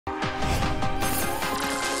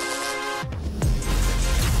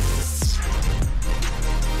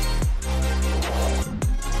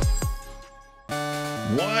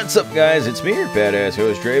What's up, guys? It's me, your badass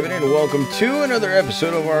host Draven, and welcome to another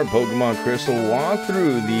episode of our Pokemon Crystal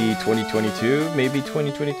walkthrough, the 2022, maybe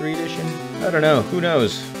 2023 edition? I don't know. Who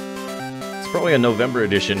knows? It's probably a November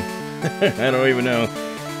edition. I don't even know.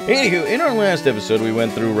 Anywho, in our last episode, we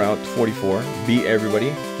went through Route 44, beat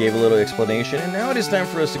everybody, gave a little explanation, and now it is time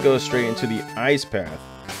for us to go straight into the Ice Path.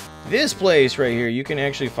 This place right here, you can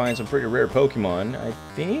actually find some pretty rare Pokemon. I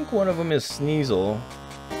think one of them is Sneasel.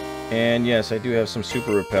 And yes, I do have some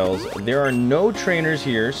super repels. There are no trainers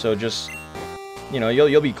here, so just, you know,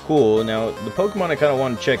 you'll be cool. Now, the Pokemon I kind of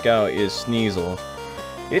want to check out is Sneasel.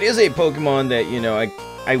 It is a Pokemon that, you know,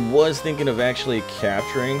 I was thinking of actually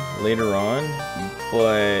capturing later on,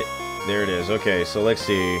 but there it is. Okay, so let's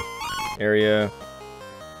see. Area.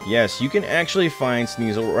 Yes, you can actually find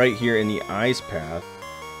Sneasel right here in the Ice Path.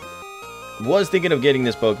 Was thinking of getting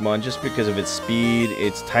this Pokemon just because of its speed,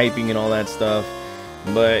 its typing, and all that stuff.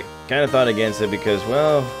 But kind of thought against it because,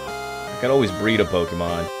 well, I could always breed a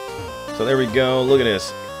Pokemon. So there we go. Look at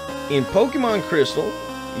this. In Pokemon Crystal,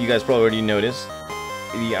 you guys probably already noticed,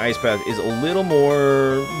 the Ice Path is a little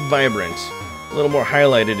more vibrant, a little more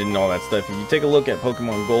highlighted and all that stuff. If you take a look at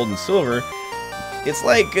Pokemon Gold and Silver, it's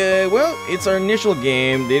like, well, it's our initial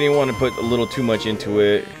game. They didn't want to put a little too much into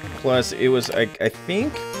it. Plus, it was, I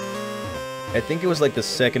think it was like the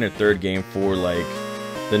second or third game for, like,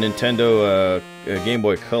 the Nintendo Game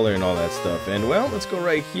Boy Color and all that stuff. And well, let's go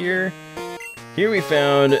right here. Here we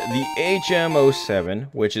found the HM07,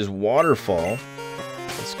 which is Waterfall.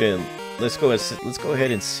 Let's go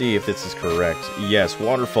ahead and see if this is correct. Yes,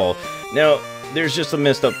 Waterfall. Now, there's just a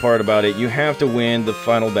messed up part about it. You have to win the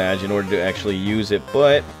final badge in order to actually use it,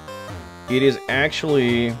 but it is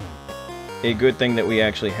actually a good thing that we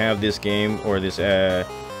actually have this game, or this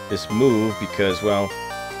move, because, well,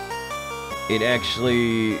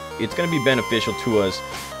 it's going to be beneficial to us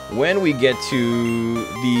when we get to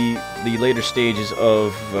the later stages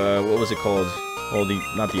of, what was it called? Well,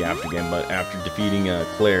 not the after game, but after defeating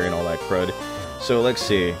Claire and all that crud. So let's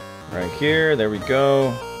see, right here, there we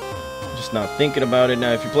go. Just not thinking about it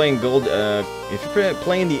now. If you're playing Gold, if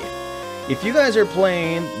you guys are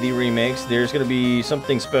playing the remakes, there's going to be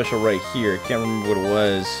something special right here. I can't remember what it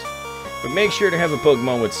was, but make sure to have a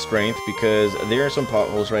Pokemon with Strength, because there are some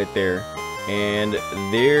potholes right there. And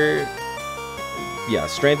yeah,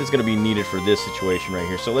 Strength is going to be needed for this situation right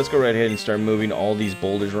here. So let's go right ahead and start moving all these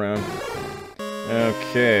boulders around.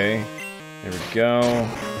 Okay, there we go.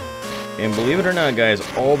 And believe it or not, guys,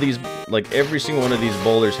 all these, like every single one of these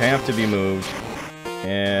boulders have to be moved.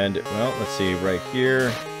 And, well, let's see, right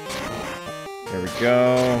here. There we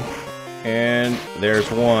go. And there's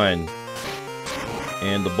one.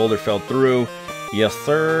 And the boulder fell through. Yes,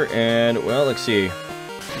 sir. And, well, let's see.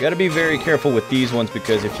 You gotta be very careful with these ones,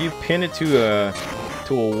 because if you pin it to a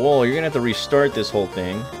wall, you're gonna have to restart this whole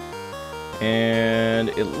thing. And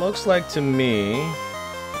it looks like to me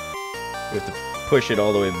we have to push it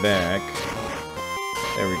all the way back.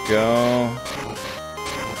 There we go.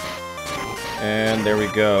 And there we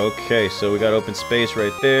go. Okay, so we got open space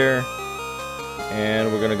right there.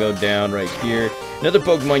 And we're gonna go down right here. Another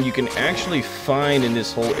Pokemon you can actually find in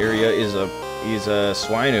this whole area is a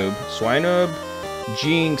Swinub. Swinub,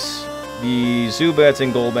 Jinx, the Zubats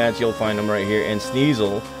and Golbats, you'll find them right here, and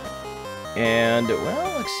Sneasel. And,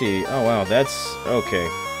 well, let's see. Oh, wow, that's okay.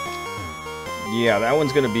 Yeah, that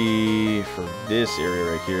one's gonna be for this area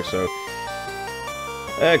right here, so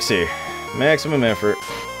let's see. Maximum effort.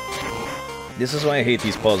 This is why I hate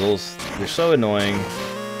these puzzles. They're so annoying.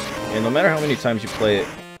 And no matter how many times you play it.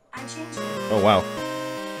 Oh, wow.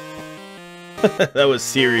 That was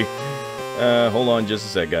Siri. Hold on just a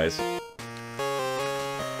sec, guys.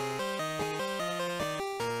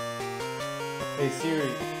 Hey Siri,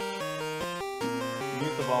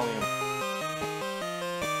 mute the volume.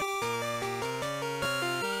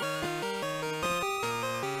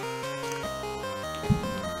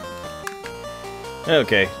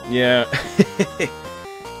 Okay, yeah.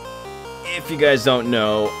 If you guys don't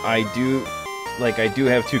know, I do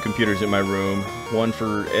have two computers in my room. One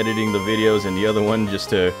for editing the videos and the other one just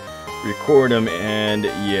to record them, and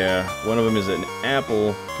yeah, one of them is an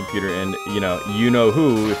Apple computer, and you know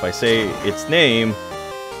who, if I say its name,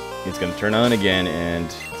 it's gonna turn on again, and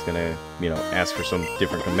it's gonna, ask for some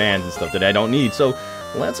different commands and stuff that I don't need. So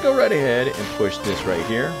let's go right ahead and push this right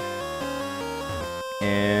here,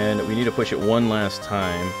 and we need to push it one last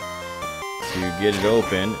time to get it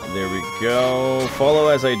open. There we go. Follow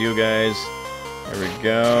as I do, guys. There we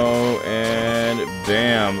go, and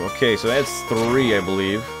bam. Okay, so that's 3, I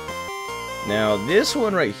believe. Now, this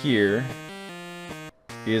one right here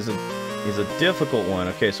is a difficult one.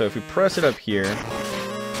 Okay, so if we press it up here,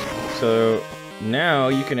 so now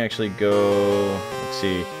you can actually go, let's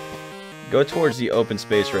see, go towards the open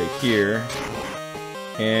space right here.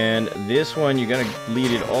 And this one, you're going to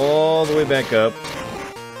lead it all the way back up,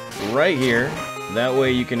 right here. That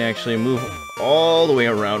way you can actually move all the way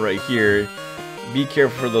around right here. Be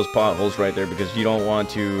careful for those potholes right there, because you don't want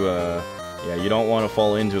to, yeah, you don't want to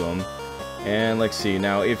fall into them. And let's see,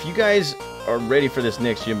 now if you guys are ready for this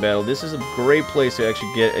next gym battle, this is a great place to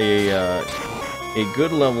actually get a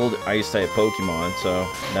good leveled ice type Pokemon. So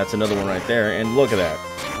that's another one right there. And look at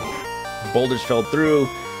that, boulders fell through.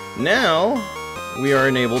 Now we are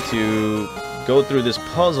enabled to go through this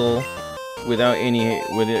puzzle without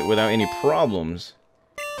any problems.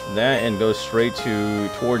 That, and go straight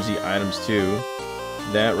towards the items too.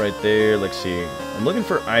 That right there. Let's see, I'm looking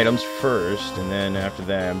for items first, and then after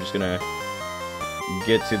that I'm just gonna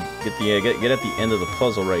get at the end of the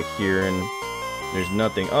puzzle right here, and there's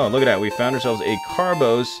nothing. Oh, look at that, we found ourselves a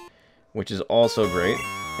Carbos, which is also great.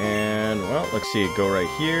 And well, let's see, go right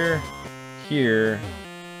here, here,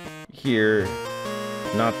 here,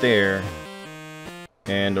 not there,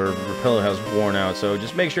 and our repel has worn out. So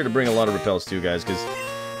just make sure to bring a lot of repels too, guys, because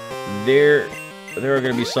there are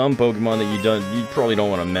going to be some Pokemon that you probably don't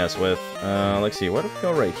want to mess with. Let's see, what if we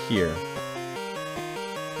go right here?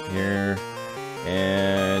 Here,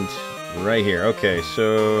 and right here. Okay,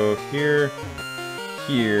 so here,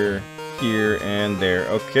 here, here, and there.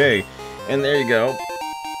 Okay, and there you go.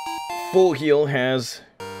 Full heal has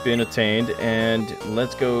been attained, and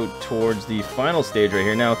let's go towards the final stage right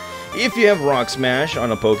here. Now, if you have Rock Smash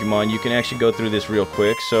on a Pokemon, you can actually go through this real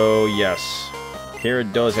quick. So yes, here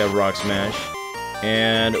it does have Rock Smash.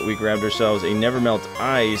 And we grabbed ourselves a Never Melt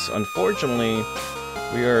Ice. Unfortunately,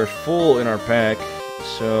 we are full in our pack.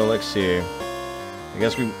 So let's see. I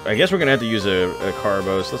guess we're gonna have to use a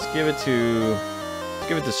Carbos. Let's give it to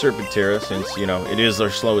Serpentera, since you know it is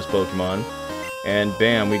our slowest Pokemon. And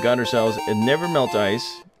bam, we got ourselves a Never Melt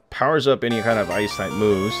Ice. Powers up any kind of ice type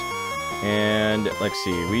moves. And let's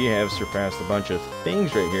see, we have surpassed a bunch of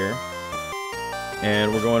things right here.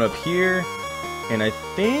 And we're going up here, and I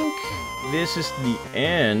think this is the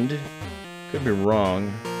end. Could be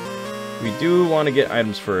wrong. We do want to get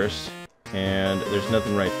items first, and there's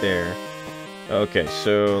nothing right there. Okay,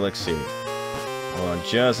 so let's see. Hold on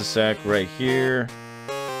just a sec. Right here.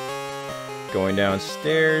 Going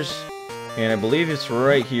downstairs, and I believe it's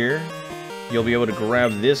right here. You'll be able to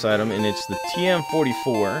grab this item, and it's the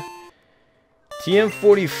TM44.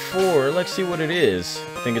 TM44, let's see what it is.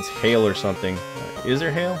 I think it's Hail or something. Is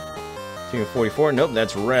there Hail? TM44, nope,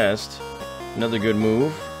 that's Rest. Another good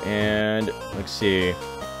move. And let's see,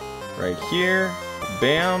 right here,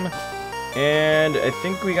 bam. And I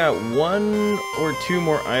think we got 1 or 2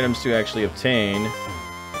 more items to actually obtain,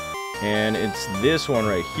 and it's this one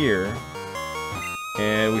right here.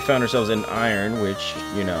 And we found ourselves an Iron, which,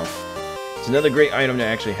 you know, it's another great item to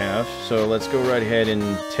actually have. So let's go right ahead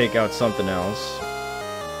and take out something else.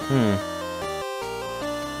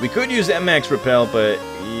 We could use that Max Repel, but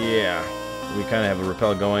yeah, we kind of have a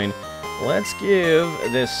Repel going. Let's give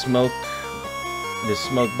this smoke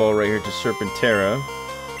ball right here to Serpentera.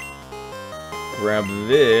 Grab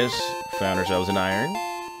this. Found ourselves an Iron.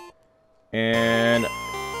 And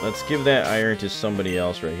let's give that Iron to somebody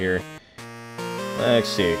else right here. Let's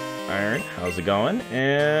see. Iron, how's it going?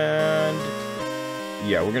 And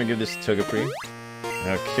yeah, we're gonna give this to Togepi.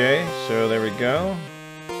 Okay, so there we go.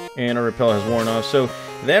 And our Repel has worn off. So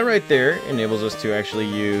that right there enables us to actually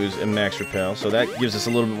use a Max Repel. So that gives us a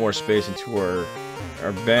little bit more space into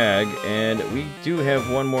our bag. And we do have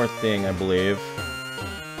one more thing, I believe.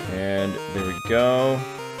 And there we go.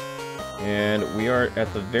 And we are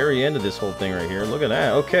at the very end of this whole thing right here. Look at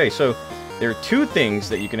that. Okay, so there are 2 things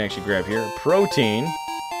that you can actually grab here. Protein.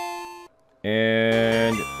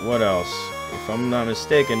 And what else? If I'm not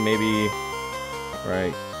mistaken, maybe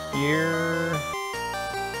right here.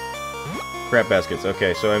 Crap baskets.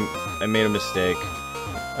 Okay, so I made a mistake.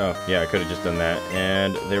 Oh, yeah, I could have just done that.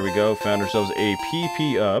 And there we go. Found ourselves a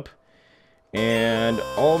PP up. And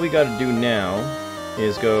all we got to do now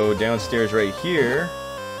is go downstairs right here.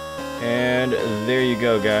 And there you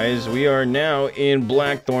go, guys. We are now in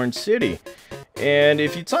Blackthorn City. And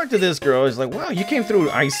if you talk to this girl, it's like, wow, you came through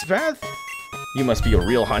Ice Path? You must be a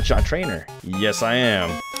real hotshot trainer. Yes, I am.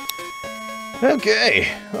 Okay,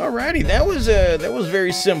 alrighty. That was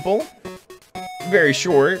very simple. Very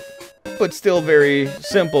short, but still very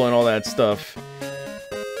simple and all that stuff.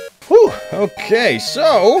 Whew, okay,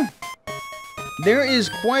 so there is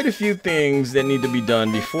quite a few things that need to be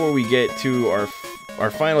done before we get to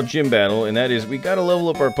our final gym battle, and that is we gotta level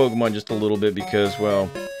up our Pokemon just a little bit because, well,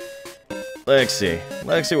 let's see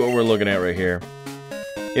what we're looking at right here.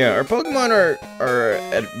 Yeah, our Pokemon are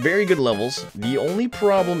at very good levels. The only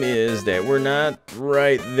problem is that we're not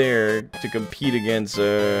right there to compete against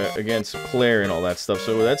Claire and all that stuff.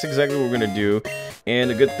 So that's exactly what we're gonna do. And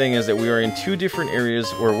the good thing is that we are in two different areas,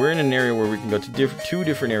 or we're in an area where we can go to two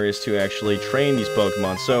different areas to actually train these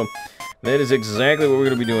Pokemon. So that is exactly what we're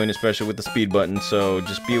gonna be doing, especially with the speed button. So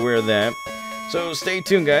just be aware of that. So stay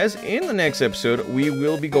tuned, guys. In the next episode, we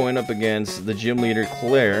will be going up against the gym leader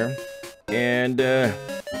Claire, and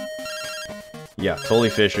yeah, Tully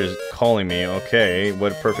Fisher's calling me. Okay,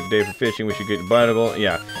 what a perfect day for fishing. We should get biodegradable.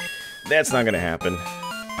 Yeah, that's not gonna happen.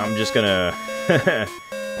 I'm just gonna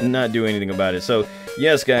not do anything about it. So,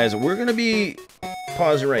 yes, guys, we're gonna be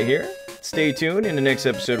pausing right here. Stay tuned. In the next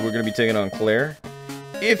episode, we're gonna be taking on Claire.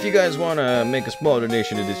 If you guys want to make a small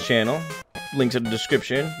donation to this channel, link to the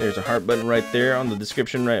description. There's a heart button right there on the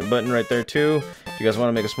description button right there too. If you guys want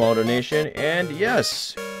to make a small donation, and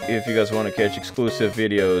yes, if you guys want to catch exclusive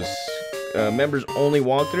videos. Members only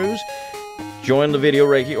walkthroughs, join the video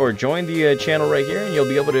right here, or join the channel right here, and you'll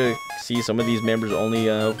be able to see some of these members only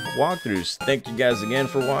walkthroughs. Thank you guys again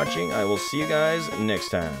for watching. I will see you guys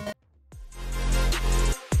next time.